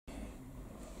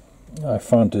I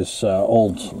found this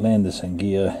old Landis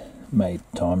Gyr made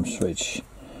time switch.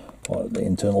 Well, the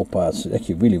internal parts is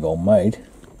actually really well made.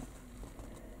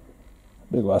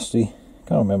 A bit rusty.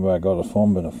 Can't remember where I got it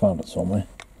from, but I found it somewhere.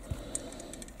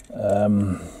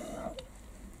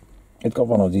 It got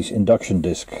one of these induction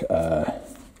disc, a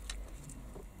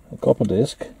copper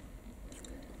disc,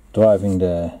 driving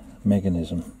the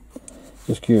mechanism.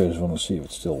 Just curious, want to see if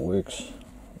it still works.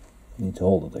 You need to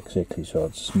hold it exactly so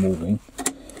it's moving.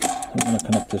 I'm going to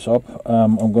connect this up.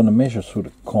 I'm going to measure through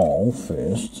the coil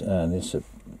first, and it's a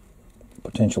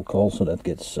potential coil, so that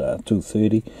gets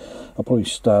 230. I'll probably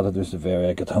start it with the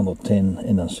variac at 110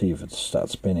 and then see if it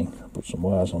starts spinning. I'll put some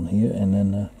wires on here and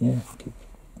then yeah,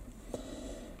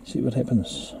 see what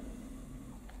happens.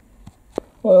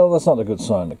 Well, that's not a good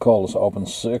sign. The coil is open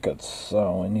circuit,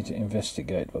 so I need to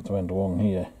investigate what went wrong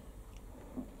here.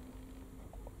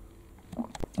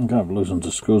 I'm kind of loosened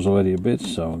the screws already a bit,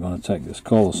 so I'm going to take this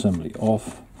coil assembly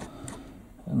off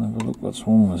and have a look what's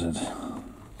wrong with it.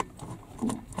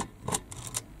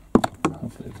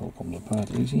 Hopefully it all comes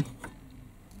apart easy.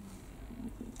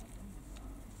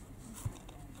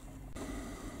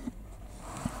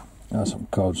 There are some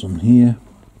codes on here.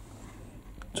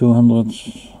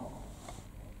 200s,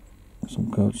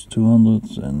 some codes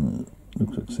 200s, and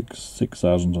looks like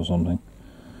 6,000 or something.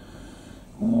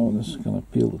 Oh, this is going to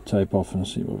peel the tape off and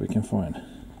see what we can find.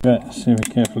 Okay, see if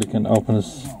we carefully can open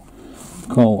this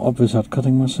coil up without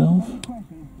cutting myself.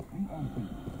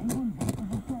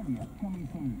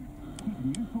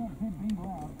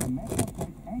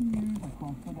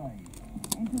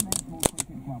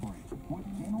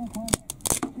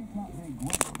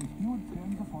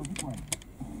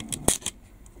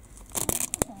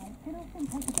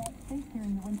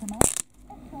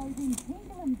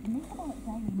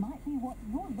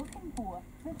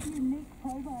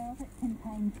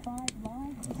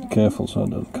 Careful so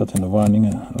don't cut in the winding.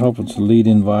 I hope it's the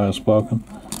lead-in wire spoken.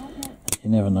 You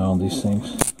never know on these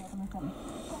things.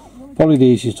 Probably the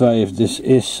easiest way, if this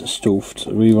is stoofed,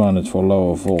 rewind it for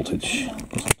lower voltage.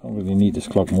 Because I don't really need this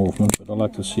clock movement, but I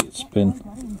like to see it spin.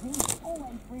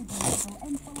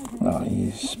 Oh,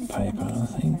 here's paper, I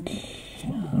think.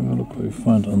 Have a look what we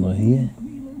find under here.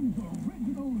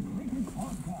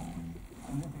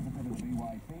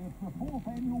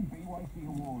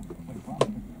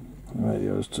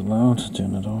 Radio is too loud,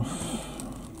 turn it off.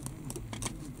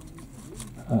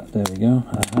 Ah, there we go.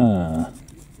 Aha!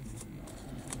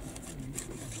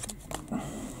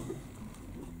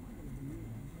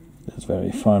 That's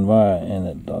very fine wire,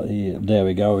 and there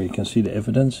we go. You can see the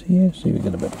evidence here. See, we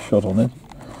get a better shot on it.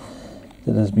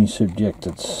 That has been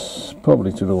subjected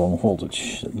probably to the wrong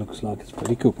voltage. It looks like it's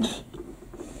pretty cooked.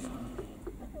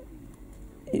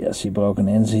 Yeah, see broken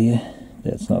ends here.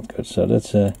 That's not good. So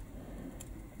that's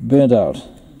burnt out.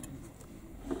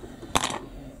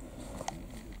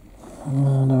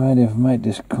 The way they've made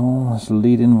this coil is the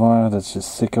lead-in wire. That's a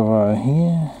thicker wire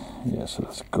here. Yeah, so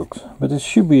that's cooked. But it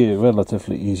should be a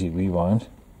relatively easy rewind.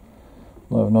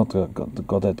 Well, I've not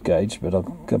got that gauge, but I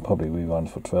can probably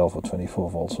rewind for 12 or 24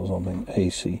 volts or something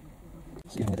AC.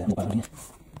 See if I can get that wire here.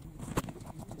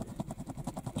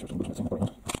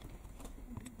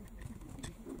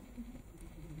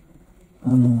 I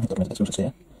don't know if that's good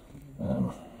there.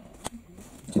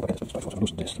 See if I can get it to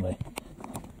loosen this today.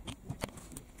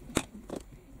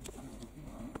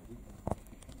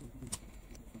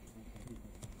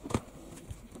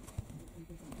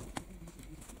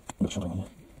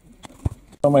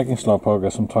 I'm making slow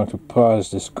progress. I'm trying to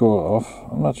prise this core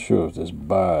off. I'm not sure if this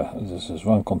bar, this is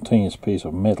one continuous piece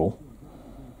of metal.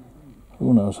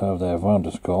 Who knows how they have wound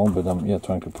this coil, but I'm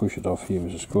trying to push it off here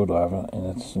with a screwdriver,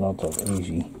 and it's not that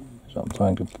easy. So I'm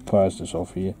trying to prise this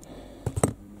off here.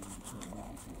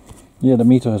 Yeah, the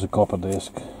meter has a copper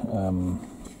disc.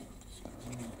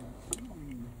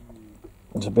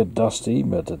 It's a bit dusty,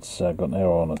 but it's got an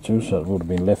arrow on it too, so it would have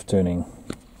been left turning.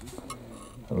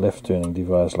 A left turning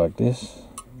device like this.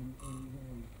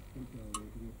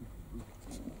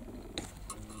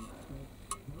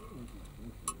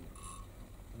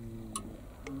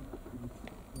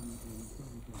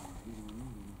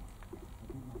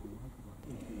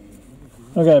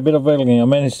 Okay, a bit of welding. I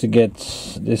managed to get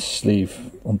this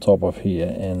sleeve on top of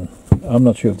here, and I'm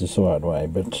not sure if this is the right way,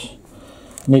 but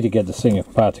I need to get the thing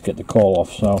apart to get the coil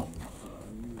off. So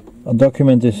I'll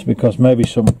document this because maybe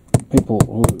some people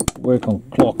who work on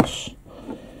clocks.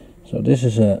 So this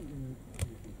is a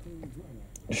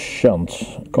shunt,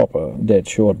 copper, dead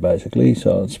short basically,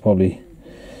 so it's probably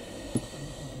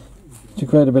to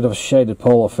create a bit of a shaded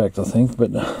pole effect, I think,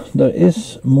 but there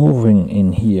is moving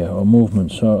in here, or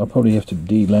movement, so I'll probably have to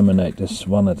delaminate this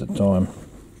one at a time,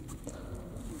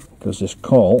 because this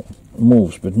coil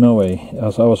moves, but no way.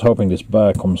 As I was hoping this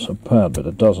bar comes apart, but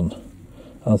it doesn't.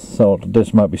 I thought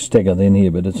this might be staggered in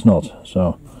here, but it's not.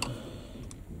 So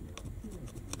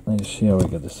let's see how we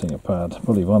get this thing apart.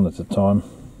 Probably one at a time.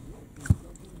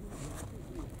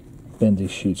 Bend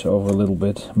these sheets over a little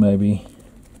bit, maybe.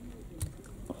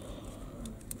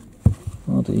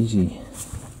 Not easy.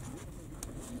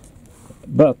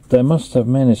 But they must have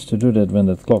managed to do that when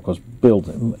that clock was built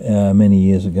many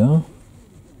years ago.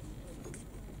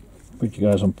 Put you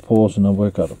guys on pause and I'll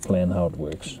work out a plan how it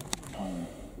works.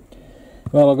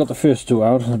 Well, I got the first two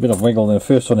out, a bit of wiggle. The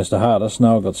first one is the hardest.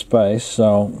 Now I've got space,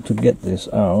 so to get this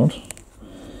out,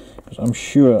 because I'm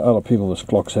sure other people with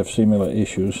clocks have similar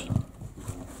issues,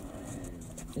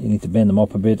 you need to bend them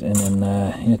up a bit and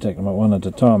then you take them out one at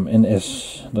a time. And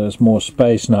as there's more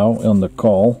space now on the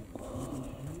coil,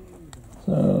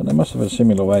 so they must have a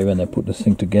similar way when they put this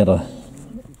thing together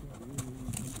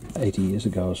 80 years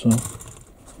ago or so.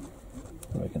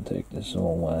 So I can take this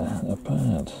all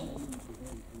apart.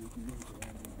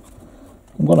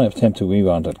 I'm going to attempt to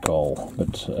rewind that coil,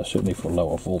 but certainly for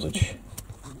lower voltage,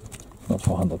 not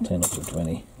for 110 or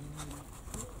 220.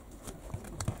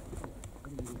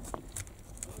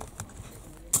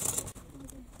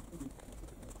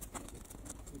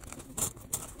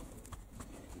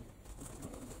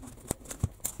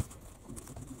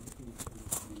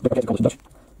 Look at the coil,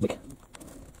 Look.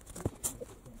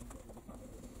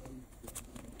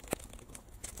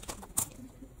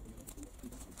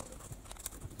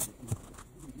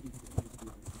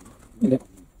 Okay.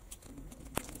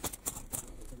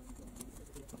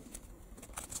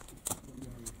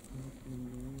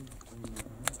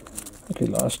 Okay,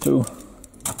 last two.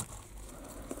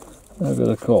 I've got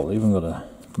a coil, even got a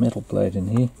metal plate in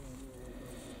here.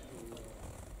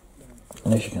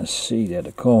 And as you can see there,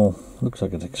 the coil looks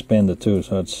like it's expanded too,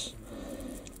 so it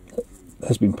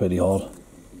has been pretty hot.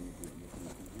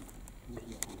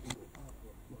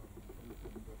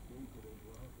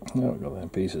 Now we've got them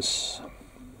pieces.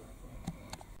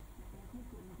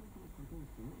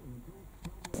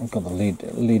 I've got the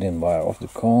lead-in wire off the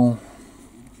coil.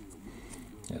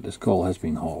 Yeah, this coil has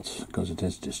been hot because it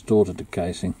has distorted the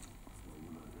casing.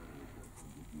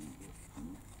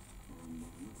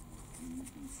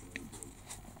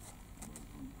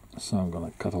 So I'm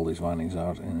going to cut all these windings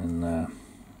out and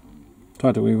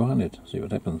try to rewind it, see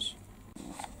what happens.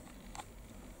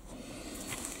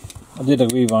 I did a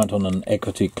rewind on an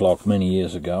equity clock many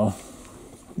years ago.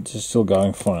 It's still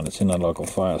going fine, it's in a local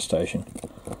fire station.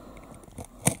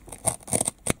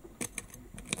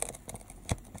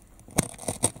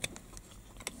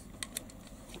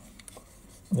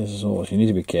 This is always, you need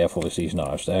to be careful with these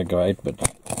knives. They're great, but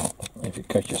if you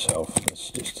cut yourself, it's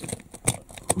just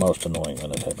most annoying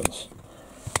when it happens.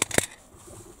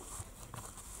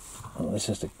 Well, this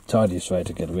is the tidiest way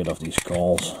to get rid of these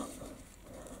coils.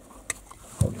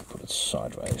 Probably put it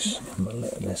sideways. I'm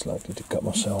less likely to cut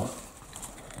myself.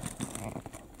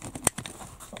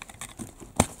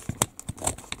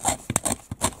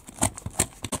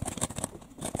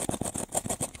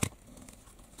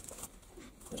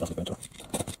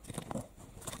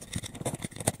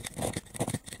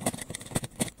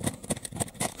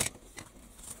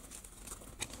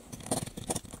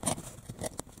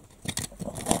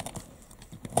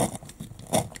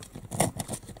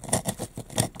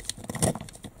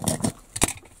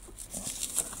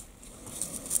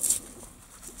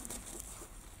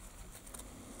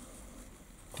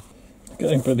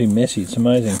 Getting pretty messy, it's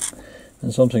amazing.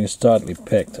 And something is tightly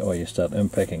packed, or you start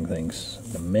unpacking things,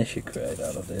 the mess you create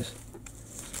out of this.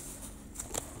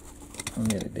 I'm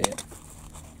nearly there.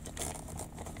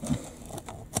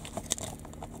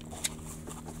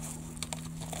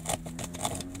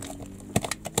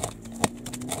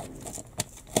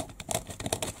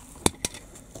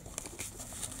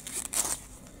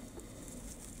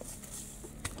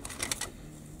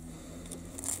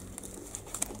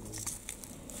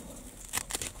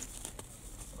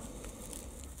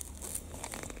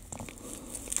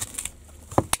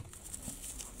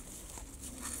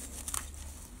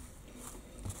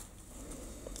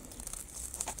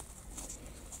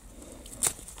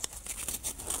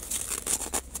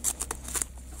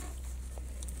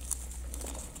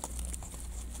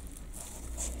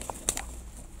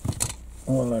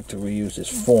 I would like to reuse this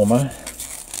former.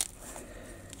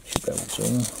 Should be able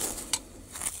to.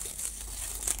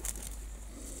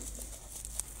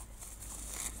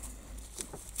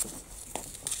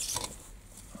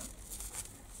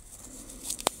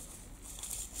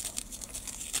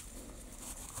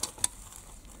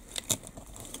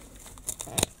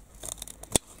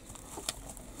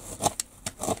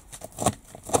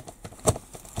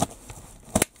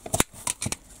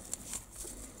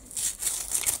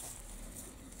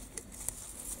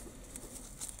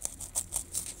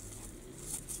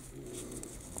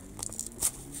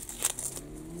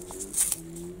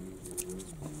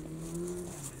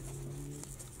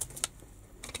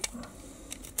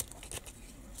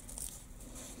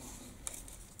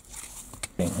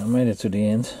 I made it to the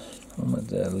end. I'm at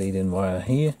the lead-in wire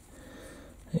here.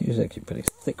 I use actually pretty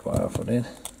thick wire for that.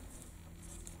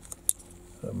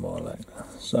 So more like that.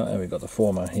 So, and we got the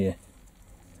former here.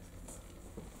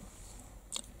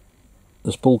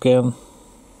 The spool can.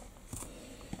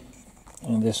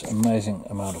 And this amazing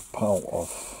amount of pile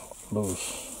of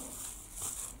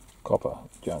loose copper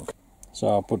junk. So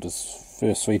I'll put the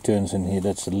first 3 turns in here.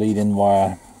 That's the lead-in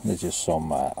wire. There's just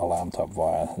some alarm type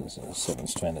wire. This is a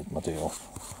 7-stranded material.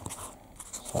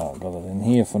 So I've got it in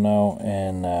here for now,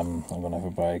 and I'm gonna have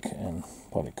a break and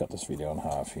probably cut this video in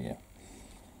half here.